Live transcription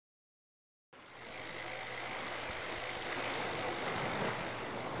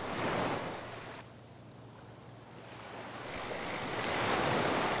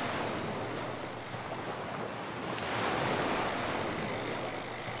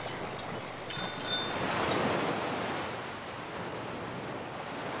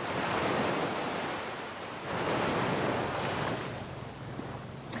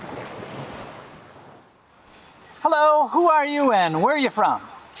Hello, who are you and where are you from?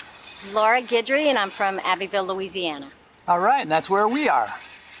 Laura Guidry, and I'm from Abbeville, Louisiana. All right, and that's where we are.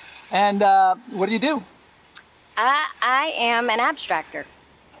 And what do you do? I am an abstractor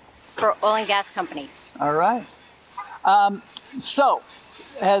for oil and gas companies. All right. So,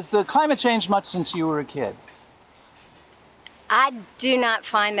 has the climate changed much since you were a kid? I do not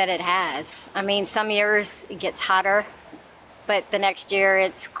find that it has. I mean, some years it gets hotter, but the next year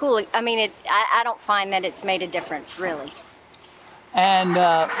it's cool. I mean, I don't find that it's made a difference, really.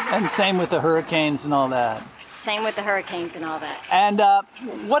 And same with the hurricanes and all that. Same with the hurricanes and all that. And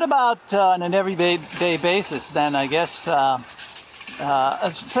what about on an everyday basis then, I guess?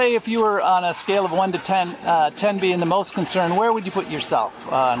 Say if you were on a scale of 1 to 10, 10 being the most concerned, where would you put yourself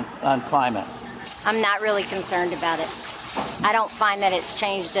on climate? I'm not really concerned about it. I don't find that it's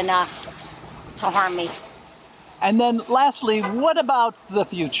changed enough to harm me. And then lastly, what about the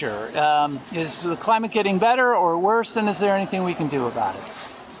future? Is the climate getting better or worse, and is there anything we can do about it?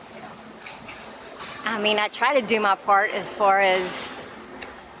 I mean, I try to do my part as far as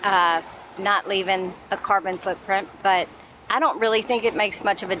not leaving a carbon footprint, but I don't really think it makes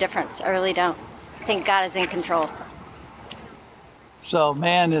much of a difference. I really don't. I think God is in control. So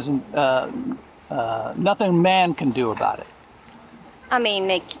man isn't, nothing man can do about it. I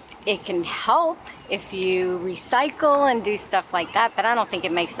mean, it can help if you recycle and do stuff like that, but I don't think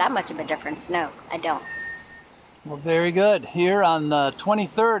it makes that much of a difference. No, I don't. Well, very good. Here on the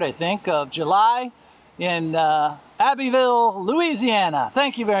 23rd, I think, of July in Abbeville, Louisiana.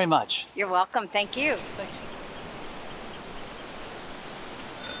 Thank you very much. You're welcome. Thank you.